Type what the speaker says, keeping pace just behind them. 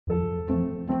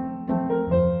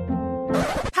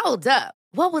Hold up.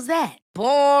 What was that?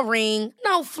 Boring.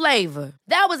 No flavor.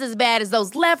 That was as bad as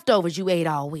those leftovers you ate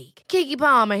all week. Keke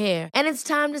Palmer here, and it's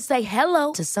time to say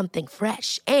hello to something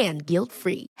fresh and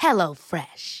guilt-free. Hello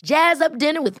Fresh. Jazz up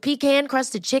dinner with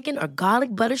pecan-crusted chicken or garlic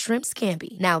butter shrimp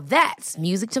scampi. Now that's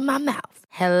music to my mouth.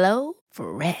 Hello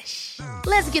Fresh.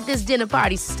 Let's get this dinner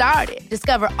party started.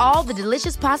 Discover all the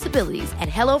delicious possibilities at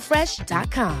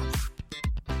hellofresh.com.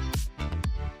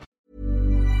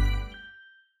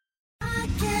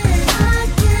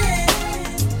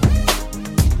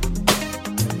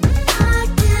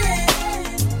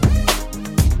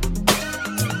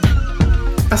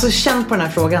 Alltså känn på den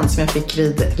här frågan som jag fick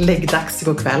vid läggdags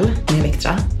igår kväll med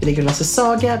Elektra. Vi ligger och läser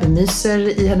saga, vi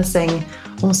myser i hennes säng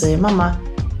och hon säger: mamma,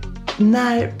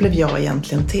 när blev jag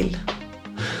egentligen till?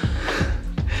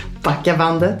 Backa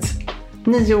bandet.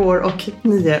 9 år och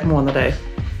 9 månader.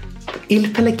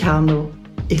 Il Pellicano,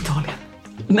 Italien.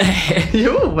 Nej,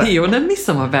 Jo. Det är hon en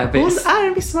midsommarbebis. Hon är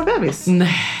en midsommarbebis.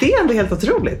 Nej. Det är ändå helt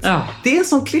otroligt. Ja. Det är en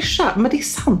sån klyscha, men det är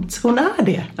sant. Hon är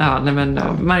det. Ja, nej men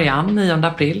Marianne, 9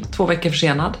 april, 2 veckor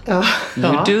försenad. Ja.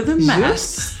 You do the math.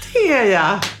 Just det,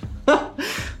 ja.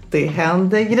 Det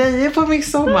händer grejer på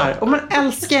midsommar. Och man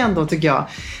älskar ändå, tycker jag.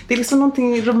 Det är liksom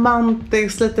någonting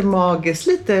romantiskt, lite magiskt,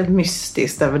 lite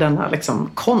mystiskt över den här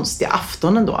liksom konstiga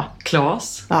aftonen då.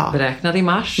 Klas, Ja. beräknad i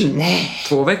mars. Nej.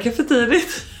 2 veckor för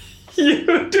tidigt. You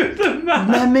do the math.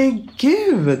 Nej men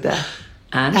gud.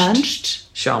 Ernst.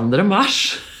 22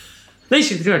 mars. Nej,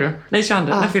 23. Nej,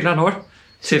 22. När fyller han år?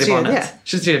 23 barnet.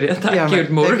 23. Tack, Ja,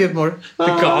 gudmor. det är gudmor.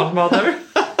 The godmother.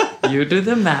 You do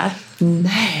the math.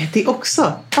 Nej, det är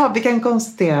också. Ja, vi kan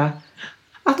konstatera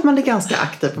att man är ganska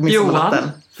aktiv på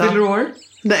midsommarnatten. Johan fyller år.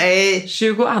 Nej.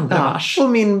 22 mars. Och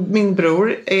min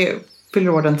bror fyller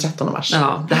år den 13 mars.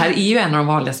 Ja, det här är ju en av de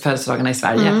vanligaste födelsedagarna i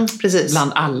Sverige. Precis.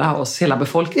 Bland alla oss, hela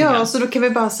befolkningen. Ja, så då kan vi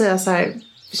bara säga så här: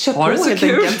 kör Har på det så helt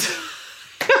kul. enkelt.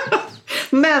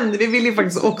 Men vi vill ju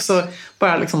faktiskt också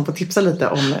bara liksom få tipsa lite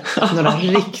om några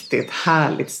riktigt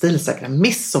härligt stilsäkra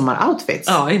midsommaroutfits.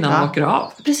 Ja, innan de åker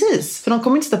av. Precis, för de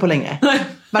kommer inte sitta på länge.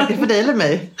 Varken för dig eller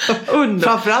mig.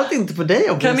 Framförallt inte på dig.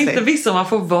 Kan inte midsommar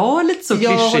få vara lite så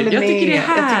klyschigt? Jag tycker det är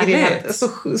härligt. Så,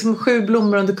 som 7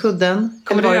 blommor under kudden.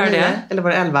 Kommer du göra det? Eller var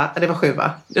det 11? Det var 7,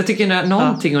 va? Jag tycker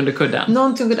någonting under kudden.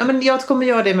 Någonting, men jag kommer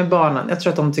göra det med barnen. Jag tror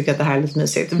att de tycker att det här är lite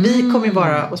mysigt. Vi kommer ju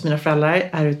vara hos mina föräldrar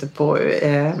här ute på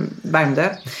Värmdö.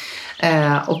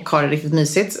 Och har det riktigt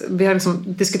mysigt. Vi har liksom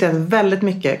diskuterat väldigt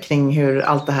mycket kring hur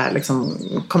allt det här liksom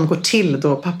kommer gå till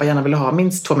då pappa gärna vill ha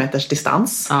minst 2 meters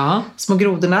distans. Ja. Små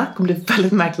grodorna kommer bli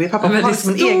väldigt märkligt. Pappa men får det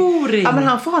liksom är stor ring. Ja, men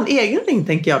han får ha en egen ring,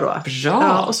 tänker jag då. Bra.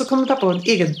 Ja, och så kommer pappa ha ett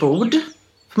eget bord.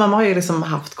 För mamma har ju liksom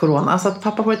haft corona, så att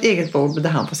pappa får ett eget bord där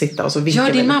han får sitta och så vinka.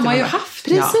 Ja, din mamma har ju haft.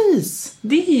 Precis. Ja.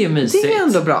 Det är ju mysigt. Det är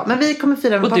ändå bra. Men vi kommer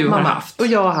fira med pappa och mamma. Haft. Och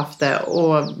jag har haft det.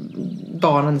 Och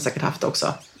barnen har säkert haft det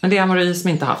också. Men det är Ann-Marie som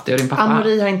inte haft det och din pappa.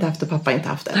 Ann-Marie har inte haft det, pappa har inte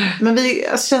haft det. Men vi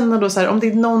känner då så här, om det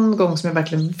är någon gång som jag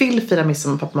verkligen vill fira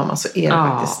midsommar med pappa och mamma, så är det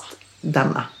faktiskt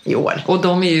denna i år. Och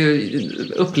de är ju,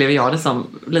 upplever jag det som,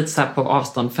 lite så här på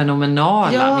avstånd,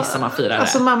 fenomenala midsommarfirare.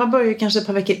 Alltså mamma börjar ju kanske ett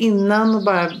par veckor innan och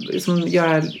bara liksom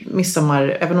göra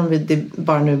midsommar, även om det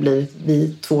bara nu blir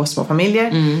vi 2 små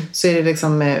familjer, så är det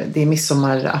liksom, det är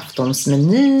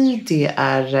midsommaraftonsmeny, det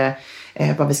är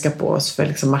vad vi ska på oss för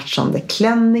liksom matchande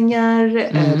klänningar.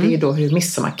 Det är då hur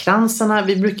midsommarkransarna,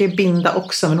 vi brukar ju binda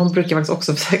också, men hon brukar faktiskt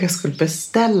också för säkerhets skull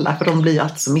beställa, för de blir ju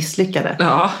alltid så misslyckade.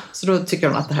 Ja. Så då tycker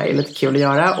de att det här är lite kul att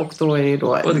göra, och då är det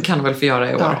då... Och det kan de väl få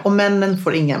göra i år. Ja, och männen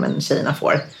får inga, men tjejerna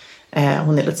får.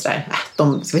 Hon är lite sådär,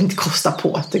 de ska inte kosta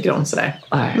på, tycker hon sådär.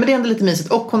 Nej. Men det är ändå lite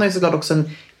mysigt. Och hon har ju såklart också en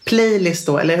playlist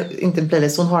då, eller inte en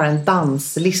playlist, hon har en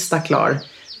danslista klar.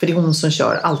 För det är hon som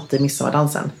kör alltid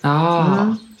midsommardansen.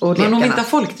 Ja. Och men om vi inte har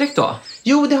folkdräkt då?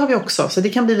 Jo, det har vi också. Så det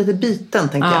kan bli lite byten,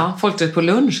 tänker jag. Ja, folkdräkt på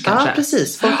lunch kanske. Ja,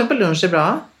 precis. Folkdräkt på lunch är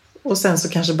bra. Och sen så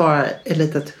kanske bara ett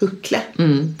litet huckle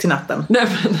till natten. Nej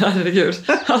men herregud.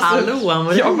 Alltså, hallå,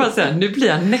 Ann-Marie. Jag bara säger, nu blir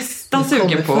jag nästan sugen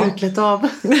på... Nu kommer hucklet av.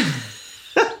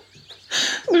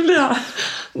 Nu blir jag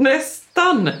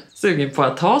nästan sugen på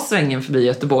att ta svängen förbi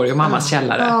Göteborg och mammas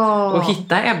källare. Och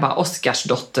hitta Ebba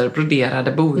Oskarsdotter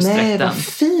broderade bohusdräkten. Nej, vad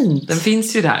fint. Den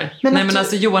finns ju där. Nej men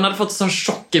alltså Johan hade fått en sån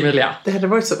chock, Emilia. Det hade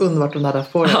varit så underbart om du hade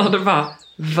haft på det. Ja, det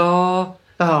var...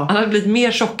 Han hade blivit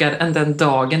mer chockad än den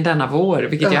dagen denna vår.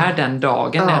 Vilket ju är den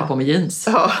dagen när jag på med jeans.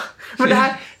 Ja, men det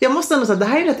här, jag måste ändå säga att det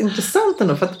här är rätt intressant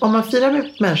ändå. För att om man firar med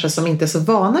människor som inte är så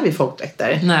vana vid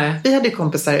folkdräkter. Nej. Vi hade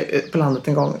kompisar på landet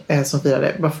en gång som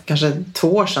firade, bara för kanske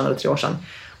 2 år sedan eller 3 år sedan.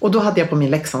 Och då hade jag på min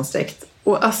Leksandsdräkt.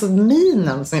 Och alltså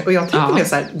minen, och jag tycker det är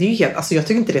så här, det är ju helt, alltså jag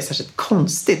tycker inte det är särskilt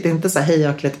konstigt. Det är inte så här, hej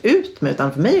jag har klätt ut mig,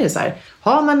 utan för mig är det så här,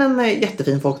 har man en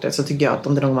jättefin folkdräkt så tycker jag att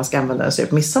om det är någon man ska använda så är det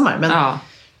på midsommar. Men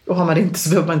Och har man det inte så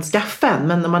behöver man inte skaffa en.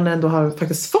 Men när man ändå har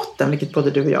faktiskt fått den, vilket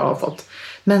både du och jag har fått.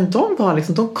 Men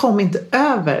de kom inte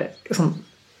över liksom,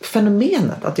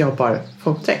 fenomenet att jag bar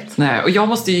folkdräkt. Nej, och jag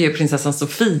måste ju ge prinsessan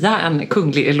Sofia en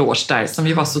kunglig eloge där, som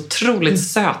ju var så otroligt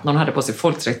söt när hon hade på sig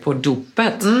folkdräkt på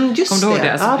dopet. Just Kommer du ihåg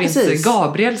det? Alltså prins precis.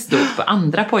 Gabriels dop,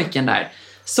 andra pojken där.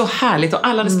 Så härligt, och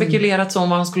alla hade spekulerat om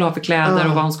vad hon skulle ha för kläder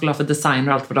och vad hon skulle ha för design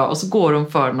och allt för dag. Och så går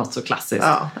hon för något så klassiskt.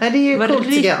 Ja, det är ju coolt,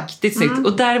 riktigt snyggt.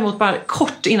 Och däremot bara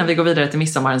kort innan vi går vidare till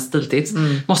midsommarens stiltips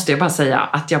måste jag bara säga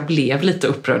att jag blev lite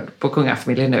upprörd på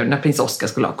kungafamiljen nu när prins Oscar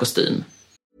skulle ha kostym.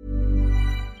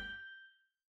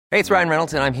 Hey, it's Ryan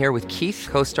Reynolds, and I'm here with Keith,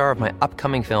 co-star of my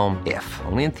upcoming film, If,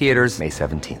 only in theaters May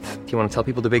 17th. Do you want to tell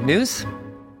people the big news?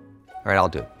 All right,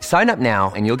 I'll do it. Sign up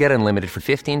now and you'll get unlimited for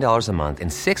 $15 a month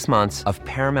and 6 months of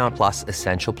Paramount Plus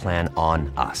Essential Plan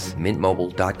on us.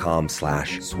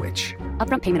 MintMobile.com/switch.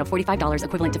 Upfront payment of $45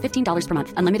 equivalent to $15 per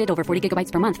month. Unlimited over 40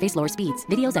 gigabytes per month. Face lower speeds.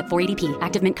 Videos at 480p.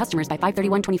 Active Mint customers by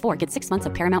 531.24 get 6 months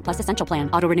of Paramount Plus Essential Plan.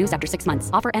 Auto renews after 6 months.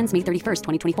 Offer ends May 31st,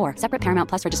 2024. Separate Paramount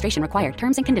Plus registration required.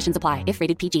 Terms and conditions apply if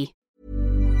rated PG.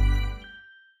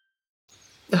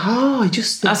 Ja,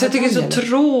 just det. Alltså jag tycker det är så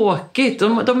tråkigt.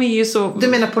 De är ju så... Du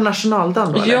menar på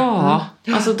nationaldagen då? Ja,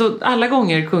 alltså då, alla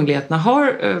gånger kungligheterna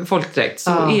har folkdräkt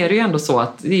så är det ju ändå så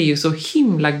att det är ju så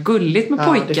himla gulligt med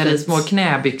pojkar i små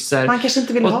knäbyxor. Man kanske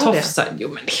inte vill och ha tofsar. Jo,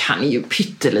 men han är ju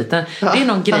pytteliten. Det är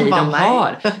någon grej de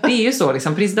har. Det är ju så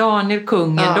liksom, prins Daniel,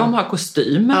 kungen, de har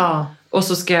kostym. Och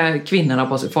så ska kvinnorna ha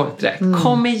på sig folkdräkt.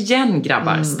 Kom igen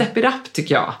grabbar, step it up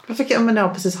tycker jag. Men ja,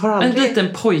 precis, har aldrig... En liten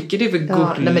pojke, det är väl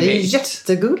gulligt. Nej, men det är ju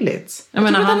jättegulligt. Jag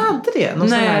tror att han hade det.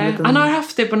 Nej, liten... han har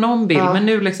haft det på någon bild. Men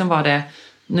nu liksom var det...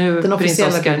 Nu prins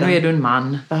Oscar, nu är du en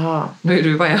man. Aha. Nu är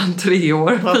du, vad är han, 3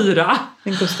 år, 4?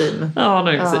 En kostym. Ja,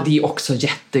 det är också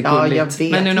jättegulligt. Ja, jag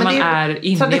vet. Men nu när man är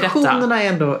inne i detta. Traditionerna är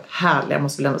ändå härliga,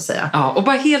 måste jag ändå säga. Ja, och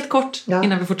bara helt kort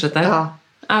innan vi fortsätter. Ja.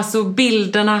 Alltså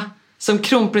bilderna som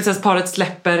kronprinsessparet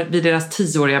släpper vid deras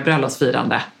 10-åriga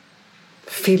bröllopsfirande.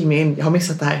 Film in, jag har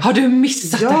missat det här. Har du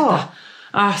missat detta?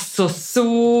 Alltså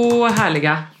så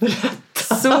härliga.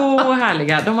 Så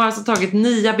härliga. De har alltså tagit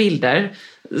 9 bilder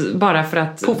bara för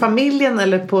att... På familjen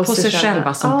eller på sig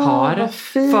själva som par.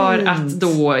 För att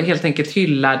då helt enkelt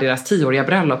hylla deras 10-åriga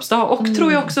bröllopsdag. Och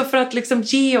tror jag också för att liksom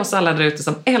ge oss alla där ute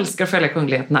som älskar att följa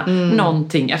kungligheterna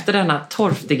någonting efter denna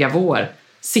torftiga vår.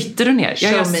 Sitter du ner?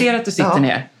 Jag ser att du sitter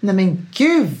ner. Nej men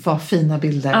gud vad fina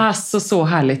bilder. Alltså så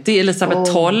härligt. Det är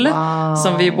Elisabeth Toll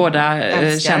som vi båda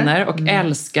känner och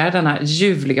älskar, denna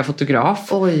ljuvliga fotograf.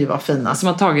 Oj vad fina. Som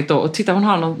har tagit då, och titta hon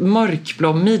har någon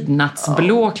mörkblå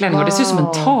midnattsblå klänning och det ser ut som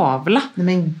en tavla. Nej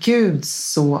men gud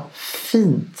så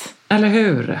fint. Eller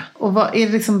hur? Och vad, är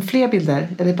det liksom fler bilder?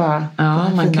 Är det bara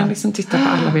man fina? kan liksom titta på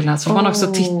alla bilderna. Så får man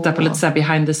också titta på lite så här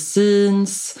behind the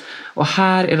scenes. Och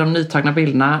här är de nytagna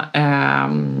bilderna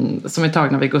som är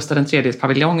tagna vid Gustav III:s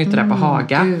paviljong ute där på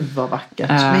Haga. Gud vad vackert.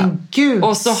 Men gud,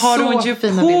 och så har hon ju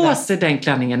på sig den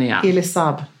klänningen igen.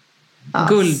 Elisab.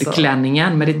 Alltså.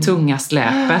 Guldklänningen med det tunga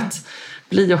släpet.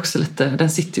 Blir också lite, den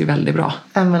sitter ju väldigt bra.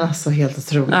 Men alltså helt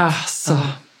otroligt. Alltså.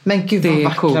 Men gud vad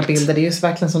vackra coolt. bilder. Det är ju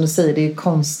verkligen som du säger, det är ju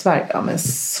konstverk. Ja men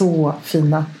så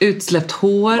fina. Utsläppt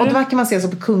hår. Och det kan man se alltså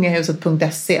på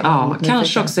kungahuset.se. Ja,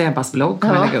 kanske också Ebbas blogg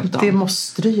kommer jag lägga upp dem. Det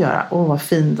måste du göra. Vad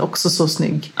fint. Också så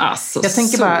snygg. Alltså, jag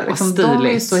tänker så bara, liksom, stiligt.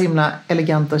 de är så himla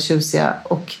eleganta och tjusiga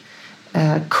och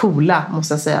coola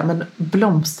måste jag säga. Men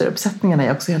blomsteruppsättningarna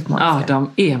är också helt magiska. Ja,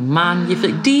 de är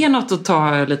magnifika. Det är något att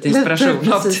ta lite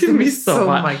inspiration av till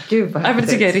midsommar. Gud vad det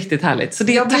tycker jag är riktigt härligt. Så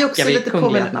det jag blir tackar vi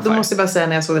kungligheterna för. Då måste jag bara säga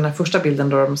när jag såg den här första bilden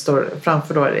då de står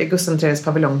framför då Gustav III:s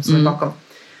paviljong som är bakom.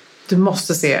 Du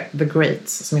måste se The Great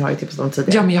som jag har ju tipsat om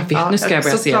tidigare. Ja men jag vet, nu ska jag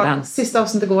börja se den. Sista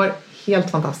avsnittet går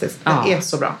helt fantastiskt. Den är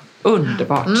så bra.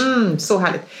 Underbart. Så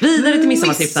härligt. Vidare till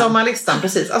midsommartipsen. Midsommarlistan,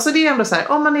 precis. Alltså det är ändå så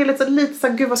här, om man är lite så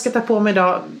här, gud vad ska jag ta på mig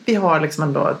idag? Vi har liksom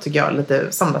ändå, tycker jag,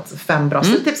 lite samlat 5 bra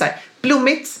stiltips så här.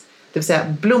 Blommigt, det vill säga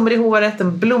blommor i håret,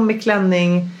 en blommig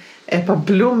klänning, ett par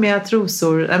blommiga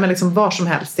trosor, men liksom var som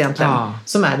helst egentligen,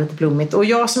 som är lite blommigt. Och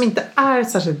jag som inte är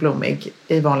särskilt blommig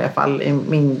i vanliga fall i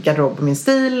min garderob och min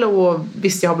stil, och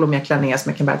visst jag har blommiga klänningar som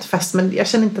jag kan bära till fest, men jag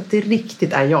känner inte att det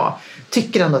riktigt är jag.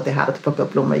 Tycker ändå att det är härligt att plocka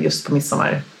upp blommor just på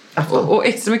midsommar. Och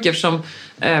extra mycket eftersom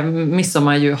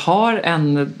midsommar ju har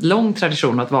en lång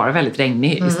tradition att vara väldigt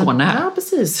regnig i Skåne. Ja,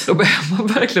 precis. Då behöver man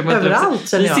verkligen överallt,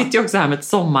 känner jag. Vi sitter ju också här med ett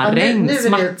sommarregn,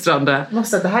 smattrande.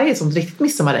 Det här är som riktigt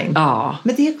midsommarregn. Ja.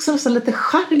 Men det är också nästan lite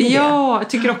charm i det. Ja, jag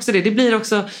tycker också det. Det blir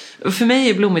också, för mig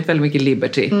är blommigt väldigt mycket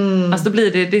Liberty. Alltså då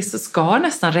blir det ska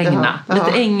nästan regna.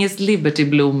 Lite engelskt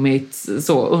Liberty-blommigt,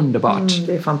 så underbart.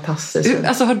 Det är fantastiskt.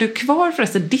 Alltså har du kvar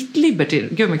förresten ditt Liberty,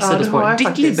 gud mycket sidospår,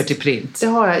 ditt Liberty-print? Det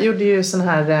har jag. Jag gjorde ju sån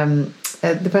här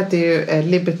Det hette ju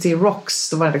Liberty Rocks.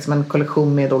 Då var det liksom en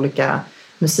kollektion med olika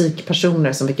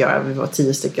musikpersoner som fick göra. Vi var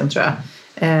 10 stycken tror jag.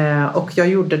 Och jag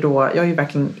är ju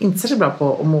verkligen inte särskilt bra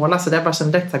på att måla, så det är bara så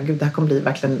direkt att gud, det här kommer bli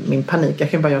verkligen min panik.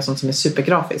 Jag kan ju bara göra sånt som är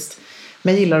supergrafiskt.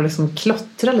 Men jag gillar att liksom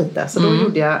klottra lite. Så då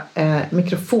gjorde jag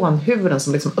mikrofonhuvuden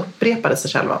som liksom upprepade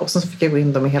sig själva. Och så fick jag gå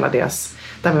in dem i hela deras...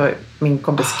 Där var min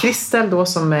kompis Kristel då,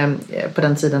 som på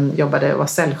den tiden jobbade och var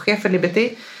säljchef för Liberty.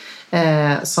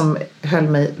 Som höll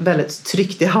mig väldigt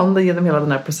tryckt i handen genom hela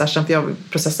den här processen.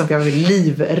 För jag var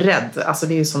livrädd. Alltså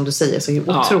det är ju som du säger, så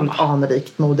otroligt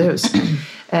anrikt modehus.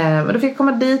 Men då fick jag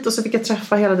komma dit och så fick jag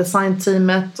träffa hela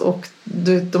designteamet. Och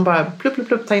de bara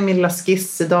plupp, ta in min lilla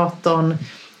skiss i datorn.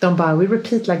 De bara, we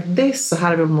repeat like this. Så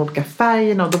här är de olika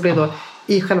färgerna. Och då blev då,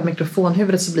 i själva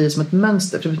mikrofonhuvudet så blir det som ett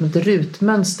mönster. För det blir som ett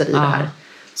rutmönster i det här.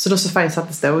 Så då så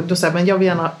färgsattes det. Och då sa jag, men jag vill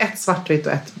gärna ha ett svartvitt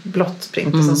och ett blått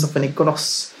print. Och sen så får ni gå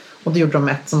loss. Och då gjorde de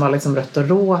ett som var liksom rött och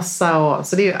rosa.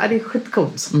 Så det är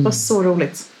skitcoolt. Det var så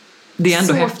roligt. Det är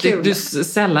ändå så häftigt. Kul. Du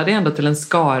sällade ändå till en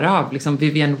skara av liksom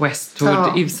Vivienne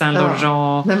Westwood, Yves Saint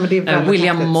Laurent, William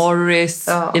häftigt. Morris,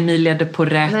 Emilia de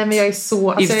Porrette. Nej, men jag är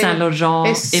så... Yves Saint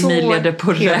Laurent, Emilia de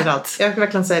Porrette. Jag kan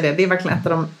verkligen säga det. Det är verkligen ett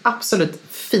av de absolut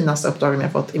finaste uppdragen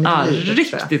jag fått i mitt liv.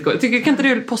 Riktigt gott. Kan inte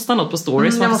du posta något på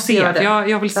stories?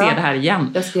 Jag vill se det här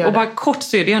igen. Och bara kort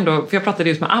så är det ändå, för jag pratade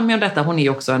just med Ami om detta, hon är ju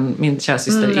också min kära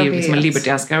syster, är liksom en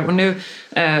Liberty-älskare. Och nu,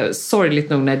 sorgligt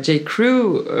nog, när J.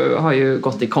 Crew har ju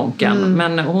gått i konken.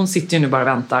 Men hon sitter ju nu bara och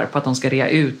väntar på att de ska rea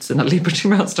ut sina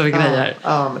Liberty-mönstrade grejer.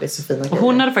 Ja, men det är så fina grejer. Och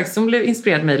hon hade faktiskt, hon blev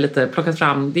inspirerad mig lite, plockat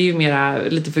fram, det är ju mera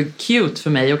lite för cute för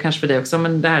mig och kanske för dig också,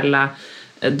 men det här lilla,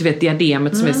 du vet,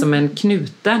 diademet som är som en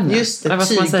knuten. Just det,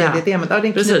 tygdiademet. Ja, det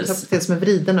är en knut som är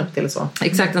vriden upp till så.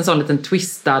 Exakt, en sån liten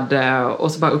twistad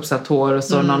och så bara uppsatt hår och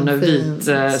så någon vit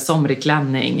somrig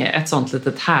klänning. Ett sånt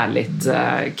litet härligt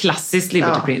klassiskt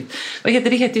Liberty print. Vad heter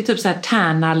det? Heter ju typ så här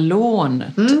Tanalon.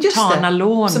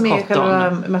 Tanalon som är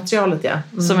själva materialet,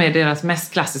 som är deras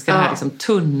mest klassiska, det här liksom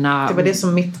tunna. Det var det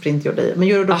som mitt print gjorde i. Men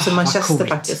gjorde du också Manchester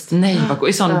faktiskt. Nej, vad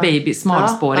i sån baby,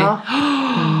 smalspårig.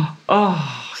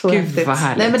 Gud vad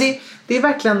härligt. Nej, men det är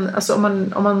verkligen, alltså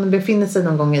om man befinner sig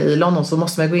någon gång i London så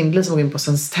måste man gå in på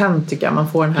Sense 10, tycker jag.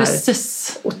 Man får den här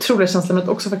otroliga känslan, men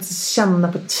också faktiskt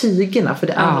känna på tygerna, för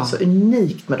det är något så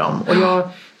unikt med dem. Och jag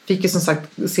fick ju som sagt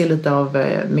se lite av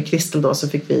med Kristel då, så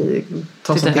fick vi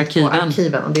ta oss på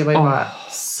arkiven. Och det var ju bara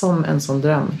som en sån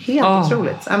dröm. Helt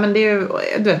otroligt. Ja, men det är ju,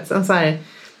 du vet, en så här...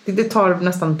 Det tar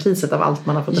nästan priset av allt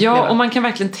man har fått uppleva. Ja, och man kan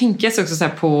verkligen tänka sig också så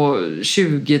här på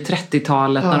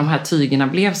 20-30-talet när de här tygerna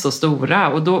blev så stora.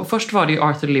 Och då, först var det ju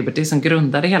Arthur Liberty som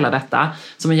grundade hela detta,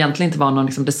 som egentligen inte var någon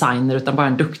liksom designer utan bara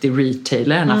en duktig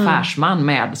retailer, en affärsman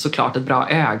med såklart ett bra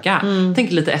öga.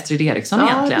 Tänk lite Estrid Eriksson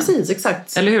egentligen. Ja, precis,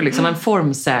 exakt. Eller hur? Liksom en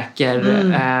formsäker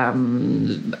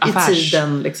affärs... I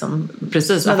tiden liksom.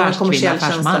 Precis, affärskvinna,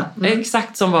 affärsman.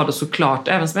 Exakt, som var då såklart,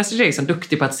 även som Estrid Eriksson,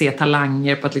 duktig på att se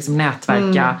talanger, på att liksom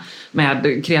nätverka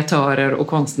med kreatörer och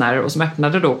konstnärer, och som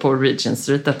öppnade då på Regent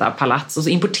Street detta palats. Och så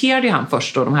importerade han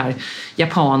först då de här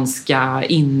japanska,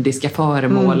 indiska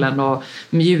föremålen och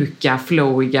mjuka,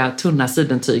 flowiga, tunna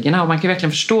sidentygerna. Och man kan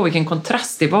verkligen förstå vilken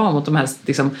kontrast det var mot de här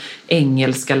liksom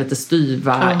engelska, lite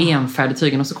styva, enfärdiga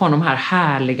tygerna. Och så kom de här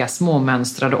härliga,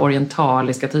 småmönstrade,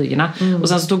 orientaliska tygerna. Och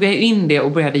sen så tog jag in det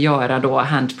och började göra då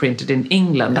handprinted in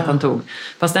England. Att han tog,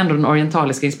 fast ändå den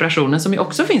orientaliska inspirationen som ju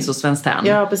också finns hos Svenskt Tenn.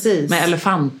 Ja, precis. Med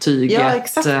elefanttyget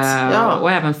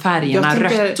och även färgerna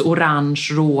rött, orange,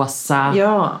 rosa.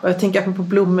 Ja, och jag tänker apropå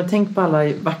blommor, tänk på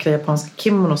alla vackra japanska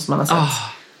kimonos som man har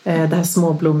sett. Det här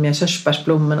små blommiga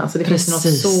körsbärsblommorna, alltså det finns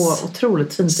något så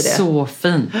otroligt fint i det. Så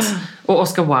fint. Och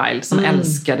Oscar Wilde som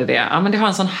älskade det. Ja, men det har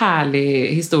en sån härlig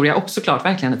historia, och såklart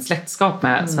verkligen ett släktskap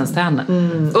med Svenskt Tenn.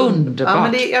 Underbart. Ja,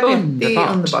 men det är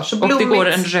underbart. Så och det går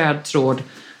en röd tråd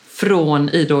från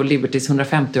Ido Libertys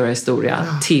 150-åriga historia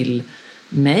till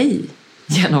mig.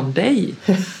 Genom dig.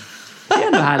 Det är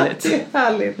ändå härligt. Det är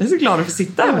härligt. Jag är så glad att få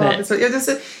sitta här med dig.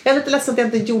 Jag är lite ledsen att jag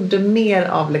inte gjorde mer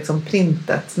av liksom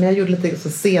printet. Men jag gjorde lite så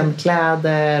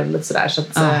scenkläder och lite sådär. Så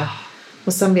att,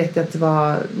 och sen vet jag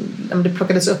att det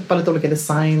plockades upp av lite olika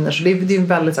designers. Så det är ju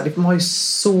väldigt så här, man har ju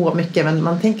så mycket. Men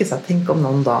man tänker så här, tänk om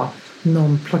någon dag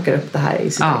någon plockar upp det här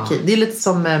i sitt arkiv. Det är lite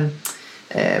som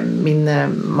min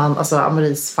man, alltså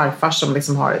Amaries farfar, som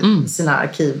liksom har sina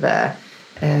arkiv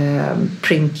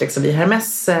print liksom i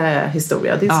Hermes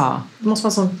historia. Det måste vara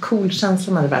en sån cool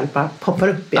känsla när det väl bara poppar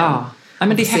upp igen. Ja,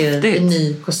 men det är häftigt. En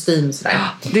ny kostym sådär.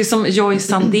 Det är som Joy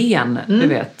Sandén, du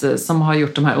vet, som har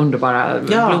gjort de här underbara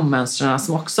blommönstren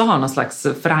som också har någon slags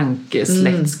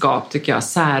frank-släktskap, tycker jag.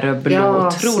 Säröblå,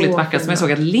 otroligt vackra, som jag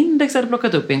såg att Lindex hade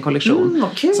plockat upp i en kollektion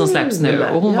som släpps nu.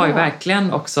 Och hon var ju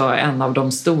verkligen också en av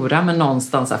de stora, men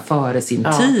någonstans här före sin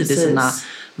tid i sina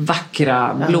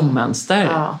vackra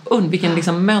blommönster. Vilken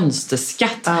liksom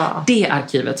mönsterskatt. Det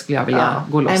arkivet skulle jag vilja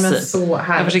gå loss i.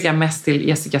 Jag försöker mest till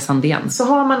Jessica Sandén. Så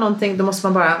har man någonting, då måste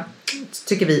man bara,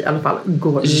 tycker vi i alla fall,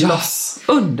 gå loss.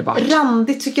 Underbart.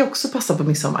 Randigt tycker jag också passar på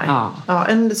midsommar. Ja,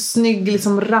 en snygg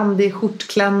liksom randig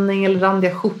skjortklänning eller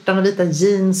randiga skjortan och vita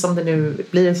jeans, om det nu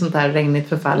blir sånt här regnigt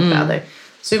förfärligt väder.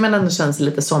 Så man ändå känns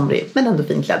lite somrig, men ändå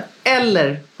finklädd.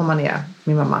 Eller om man är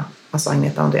min mamma, alltså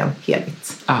Agneta Andrén,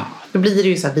 helvitt. Då blir det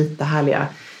ju så här vita härliga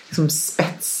liksom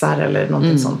spetsar eller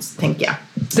någonting sånt, tänker jag.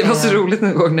 Det var så roligt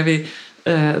någon gång när vi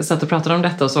satt och pratade om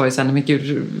detta och sa ju sen, men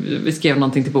gud, vi skrev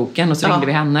någonting till boken och så ringde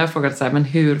vi henne och frågade så här, men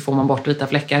hur får man bort vita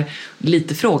fläckar?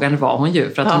 Lite frågan var hon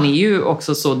ju, för att hon är ju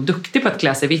också så duktig på att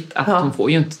klä sig vitt att hon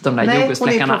får ju inte de där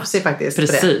jordgubbsfläckarna. Hon är proffsig faktiskt.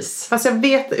 Precis. Fast jag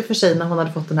vet i och för sig när hon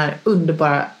hade fått den här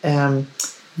underbara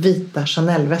vita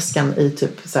Chanel-väskan i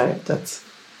typ så här,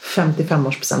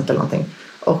 55-årspresent eller någonting.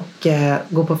 Och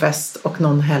gå på fest och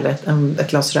någon häller ett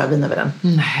glas rödvin över den.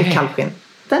 I kallskinn.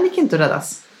 Den gick inte att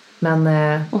räddas. Men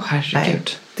herregud.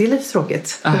 Det är lite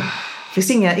tråkigt. Det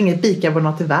finns inget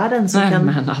bikarbonat i världen som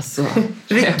kan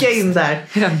rycka in där.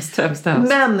 Hemskt.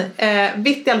 Men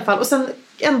vitt i alla fall. Och sen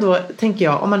ändå tänker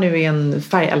jag, om man nu är en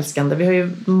färgälskande. Vi har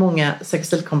ju många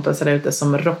sextilkompisar där ute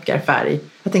som rockar färg.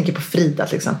 Jag tänker på Frida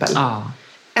till exempel.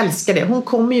 Älskar det. Hon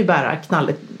kommer ju bära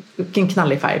en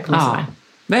knallig färg på midsommar.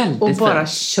 Väldigt och bara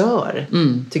kör,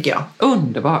 tycker jag.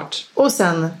 Underbart. Och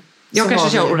sen jag kanske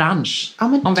kör orange,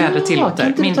 om vädret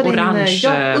tillåter. Min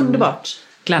orange underbart.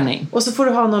 Klänning. Och så får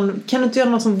du ha någon, kan du inte göra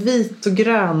någon som vit och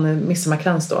grön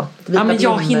midsommarkrans då? Men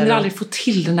jag hinner aldrig få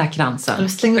till den där kransen.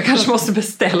 Jag kanske måste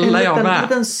beställa en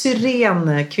liten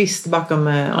syrenkvist bakom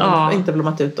om inte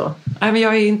blommat ut då. Nej, men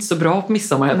jag är inte så bra på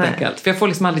midsommar helt enkelt. För jag får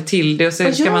liksom aldrig till det. Och så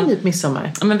vad gör ni på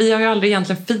midsommar? Men vi har ju aldrig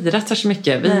egentligen firat så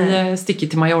mycket. Vi sticker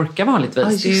till Mallorca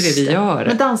vanligtvis. Det är ju det vi gör.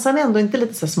 Men dansar ni ändå inte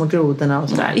lite så små grodorna och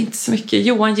sådär? Nej, inte så mycket.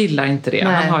 Johan gillar inte det.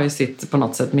 Han har ju sitt på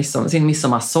något sätt sin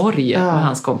midsommarsorg med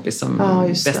hans kompis som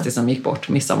bästis som gick bort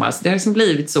midsommar. Så det har liksom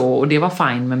blivit så, och det var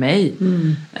fine med mig.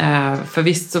 För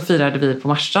visst så firade vi på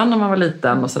Marstrand när man var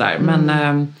liten och sådär.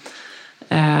 Men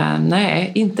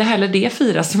nej, inte heller det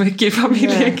firas så mycket i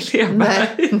familjen Kleberg.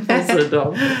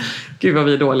 Gud vad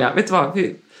vi är dåliga. Vet du vad?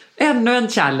 Ännu en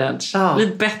challenge. Bli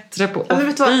bättre på att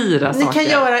fira saker. Ni kan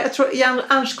göra, jag tror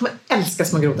Anders kommer älska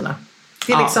små grodorna.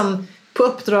 Det är liksom på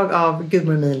uppdrag av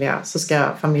Gudmor Emilia så ska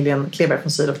familjen Kleberg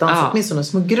från Sydhof dansa åtminstone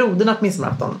små grodorna på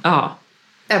midsommarafton.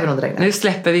 Även om det regnar. Nu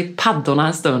släpper vi paddorna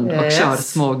en stund och kör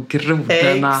små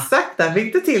grodorna. Exakt, där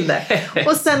fick du till det.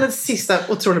 Och sen ett sista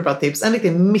otroligt bra tips. En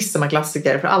riktig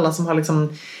midsommarklassiker för alla som har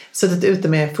liksom suttit ute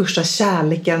med första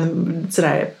kärleken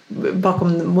sådär,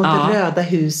 bakom mot det röda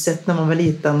huset när man var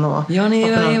liten. Och Johnny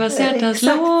och Evas hjärtas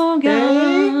låga.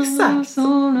 Exakt.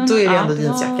 Då är det ändå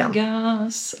jeansjackan.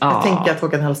 Jag tänker att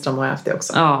Håkan Hellström har haft det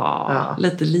också.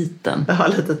 Lite liten. Ja,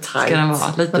 lite tight. Ska den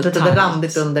vara lite tight.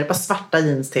 Randigt under. Bara svarta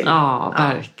jeans till. Ja,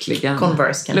 verkligen.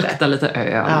 Converse kanske. Luktar lite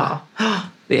öl.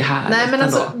 Det är härligt. Nej, men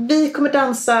alltså, vi kommer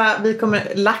dansa. Vi kommer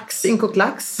inkokt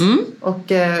lax.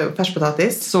 Och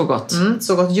färskpotatis. Så gott.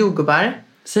 Så gott, jordgubbar.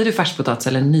 Säger du färskpotatis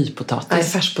eller nypotatis? Nej,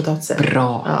 färskpotatis.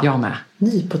 Bra, jag med.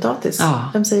 Nypotatis?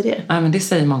 Vem säger det? Nej, men det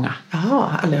säger många.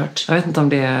 Jaha, aldrig hört. Jag vet inte om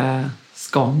det är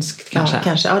skånskt kanske.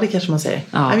 Ja, det kanske man säger.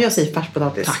 Men jag säger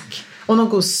färskpotatis. Tack. Och någon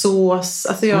god sås.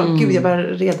 Alltså gud, jag var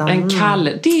redan... En kall,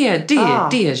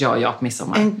 det gör jag på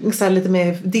midsommar. En så här lite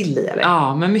med dill i, eller?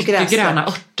 Ja, men mycket gröna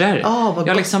örter.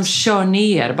 Jag liksom kör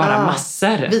ner bara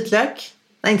massor. Vitlök?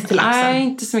 Nej, inte till laxen. Nej,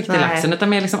 inte så mycket till laxen. Utan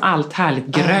mer liksom allt härligt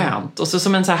grönt. Och så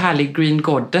som en så här härlig green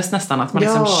goddess nästan. Att man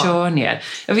liksom kör ner.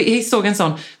 Jag såg en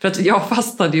sån. För att jag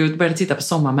fastnade ju och började titta på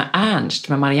Sommar med Ernst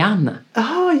med Marianne.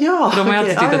 Ja. För de har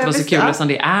alltid tyckt att det var så kul som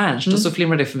det är Ernst. Och så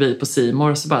flimrade det förbi på C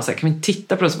More. Och så bara så här, kan vi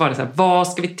titta på det? Så var det så här, vad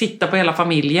ska vi titta på hela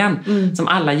familjen? Som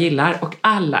alla gillar. Och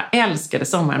alla älskade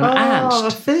Sommaren med Ernst.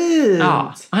 Vad fint.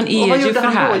 Ja, han är ju för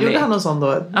härlig. Gjorde han någon sån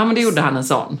då? Ja, men det gjorde han en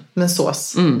sån. Med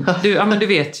sås. Men du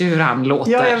vet ju hur han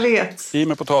låter. Ja, jag vet. I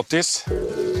med potatis.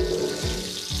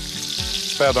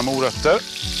 Späda morötter.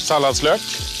 Salladslök.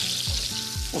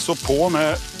 Och så på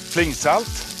med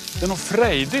flingsalt. Det är nog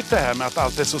frejdigt det här med att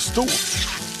allt är så stort.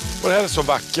 Och det här är så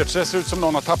vackert så det ser ut som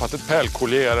någon har tappat ett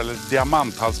pärlkollier eller ett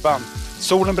diamanthalsband.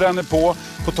 Solen bränner på,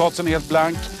 potatisen är helt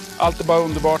blank. Allt är bara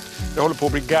underbart. Jag håller på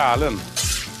att bli galen.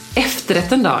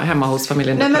 Efterrätten då, hemma hos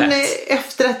familjen? Nej, men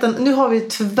efterrätten, nu har vi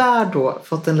tyvärr då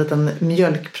fått en liten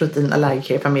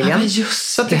mjölkproteinallergiker i familjen. Ja,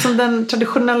 just så att liksom den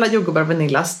traditionella jordgubbar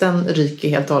vanillas, den ryker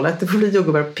helt och hållet. Det får bli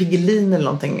jordgubbar pigelin eller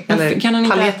någonting. Eller kan han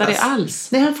inte paletas. äta det alls?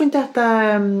 Nej, han får inte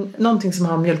äta någonting som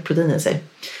har mjölkprotein i sig.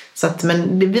 Så att,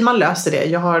 men man löser det.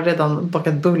 Jag har redan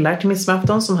bakat bullar till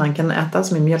midsommarafton som han kan äta,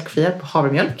 som är mjölkfria på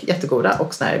havremjölk. Jättegoda.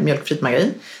 Och sån här mjölkfritt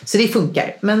margarin. Så det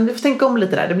funkar. Men vi får tänka om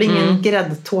lite där. Det blir ingen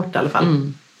gräddtårta i alla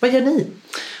fall. Vad gör ni?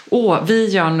 Vi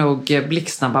gör nog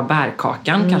blixtsnabba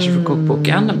bärkakan, kanske för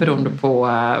kokboken, beroende på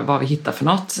vad vi hittar för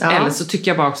något. Ja. Eller så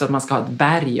tycker jag bara också att man ska ha ett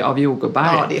berg av jordgubbar.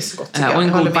 Ja, det är så gott. Och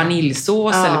en god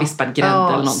vaniljsås eller vispad grädde eller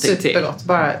någonting till. Supergott.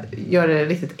 Bara gör det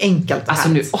riktigt enkelt. Alltså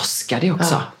nu åskar det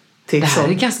också. Ja. Det här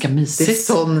är ganska mysigt. Det är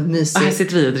sån mysigt. Och här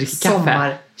sitter vi och dricker kaffe.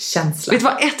 Sommarkänsla. Vet du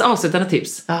vad, ett avslutande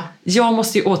tips. Ja. Jag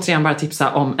måste ju återigen bara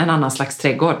tipsa om en annan slags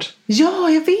trädgård. Ja,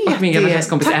 jag vet och min gamla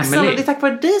klasskompis Emily. Det är tack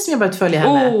vare dig som jag börjat följa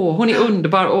henne. Hon är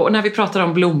underbar. Och när vi pratar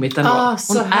om blommigt ändå.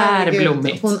 Hon är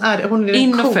blommigt. Hon är den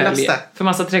in och coolaste. följ för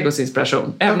massa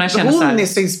trädgårdsinspiration. Även när jag känner hon så här, är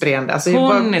så inspirerande. Alltså,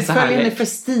 hon är så härlig. Följ henne för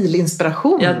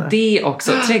stilinspiration. Ja, det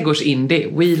också. Trädgårdsindie.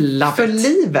 We love för it. För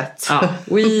livet. Ja,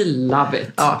 we love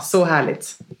it. Ja, så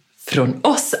härligt. Från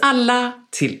oss alla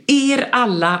till er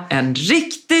alla, en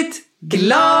riktigt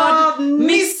glad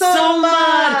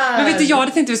midsommar! Men vet du, jag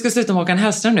hade tänkt att vi skulle sluta med Håkan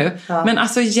Hellström nu. Ja. Men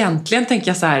alltså egentligen tänker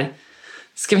jag så här,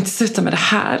 ska vi inte sluta med det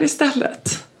här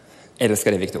istället?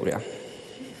 Älskar dig, Victoria.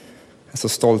 Jag är så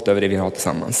stolt över det vi har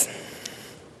tillsammans.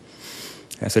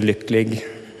 Jag är så lycklig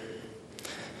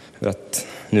över att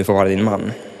nu få vara din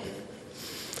man.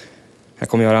 Jag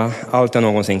kommer göra allt jag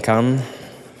någonsin kan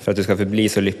för att du ska förbli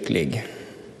så lycklig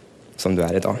som du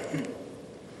är idag.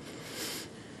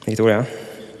 Victoria,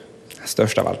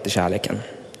 störst av allt är kärleken.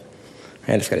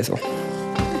 Jag älskar dig så.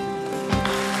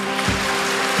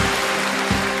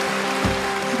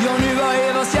 Ja, nu var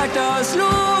Evas hjärta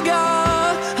slåga.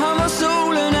 Han var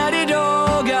solen när det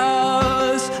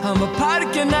dagas. Han var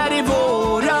parken när det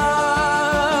våras.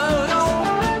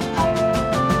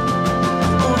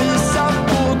 Och vi satt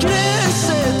på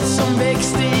gräset som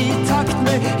växte i takt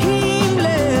med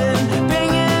himlen.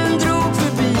 Bängen drog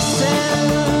förbi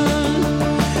sen.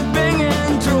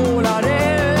 Bängen trålade.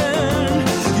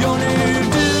 Ja, nu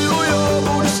du och jag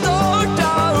borde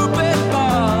starta upp ett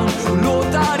band och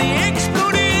låta det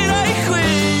explodera i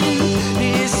skyn.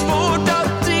 Det är svårt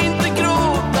att inte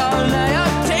gråta när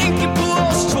jag tänker på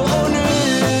oss två nu.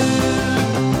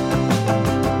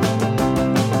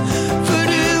 För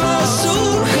du var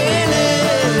solskenet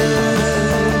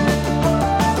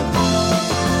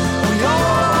och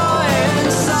jag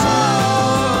ensam.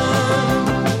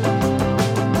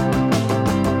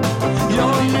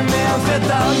 Jag nu med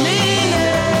amfetaminet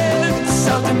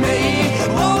satte mig i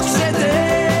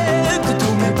baksätet och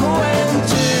tog mig på en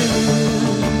tur.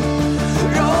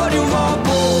 Radion var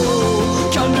på,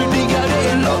 kan du digga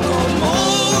det?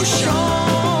 Locomotion,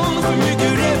 för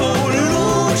mycket revolution.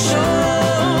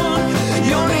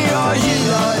 Ja, när jag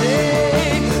gillar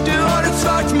dig, du har ett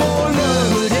svart moln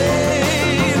över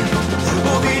dig.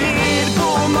 Och vi red på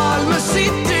Malmö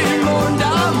city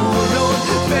måndag morgon.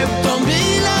 15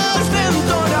 bilar,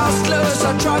 15 rastlösa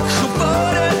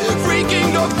truckchaufförer,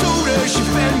 freaking doktorer,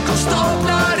 25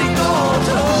 konstaplar i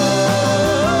gathörnen.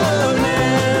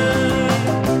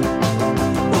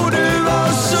 Och du var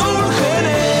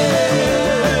solskenet.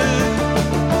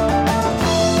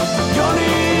 Ja, nu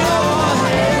är jag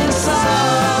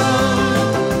ensam.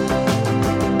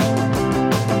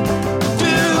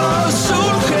 Du var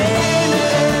solskenet.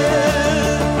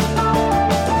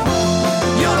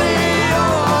 Ja, nu är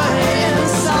jag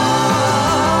ensam.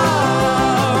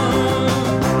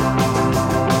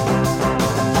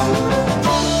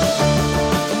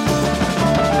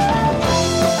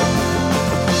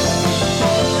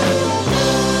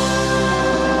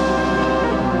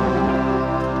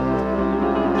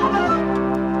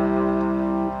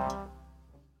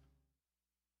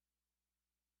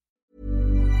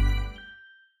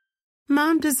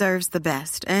 Mom deserves the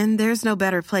best, and there's no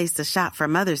better place to shop for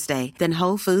Mother's Day than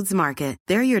Whole Foods Market.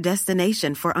 They're your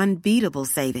destination for unbeatable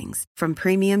savings, from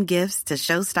premium gifts to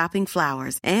show-stopping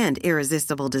flowers and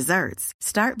irresistible desserts.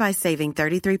 Start by saving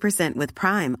 33% with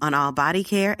Prime on all body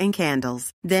care and candles.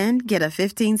 Then get a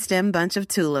 15-stem bunch of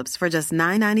tulips for just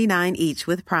 $9.99 each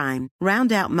with Prime.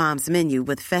 Round out Mom's menu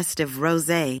with festive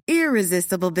rosé,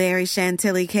 irresistible berry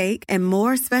chantilly cake, and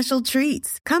more special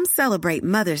treats. Come celebrate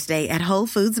Mother's Day at Whole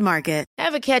Foods Market.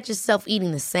 Ever catch yourself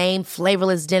eating the same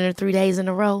flavorless dinner 3 days in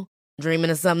a row?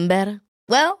 Dreaming of something better?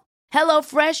 Well,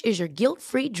 HelloFresh is your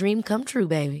guilt-free dream come true,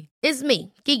 baby. It's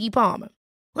me, Keke Palmer.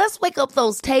 Let's wake up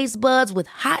those taste buds with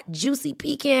hot, juicy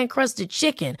pecan-crusted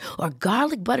chicken or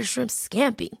garlic butter shrimp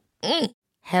scampi.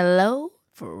 Hello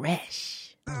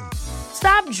Fresh.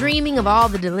 Stop dreaming of all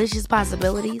the delicious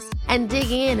possibilities and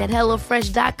dig in at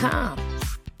HelloFresh.com.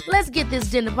 Let's get this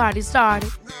dinner party started.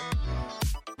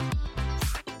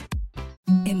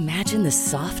 Imagine the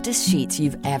softest sheets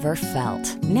you've ever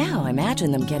felt. Now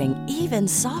imagine them getting even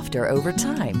softer over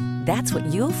time. That's what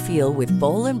you'll feel with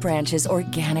Boll & Branch's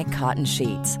organic cotton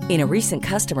sheets. In a recent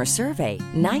customer survey,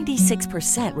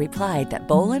 96% replied that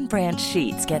Boll & Branch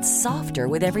sheets get softer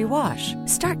with every wash.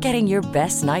 Start getting your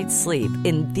best night's sleep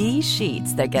in these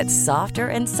sheets that get softer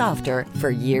and softer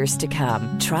for years to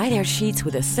come. Try their sheets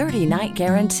with a 30-night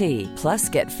guarantee. Plus,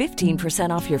 get 15%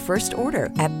 off your first order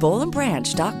at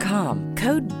BollandBranch.com.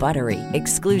 Code BUTTERY.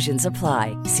 Exclusions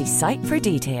apply. See site for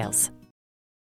details.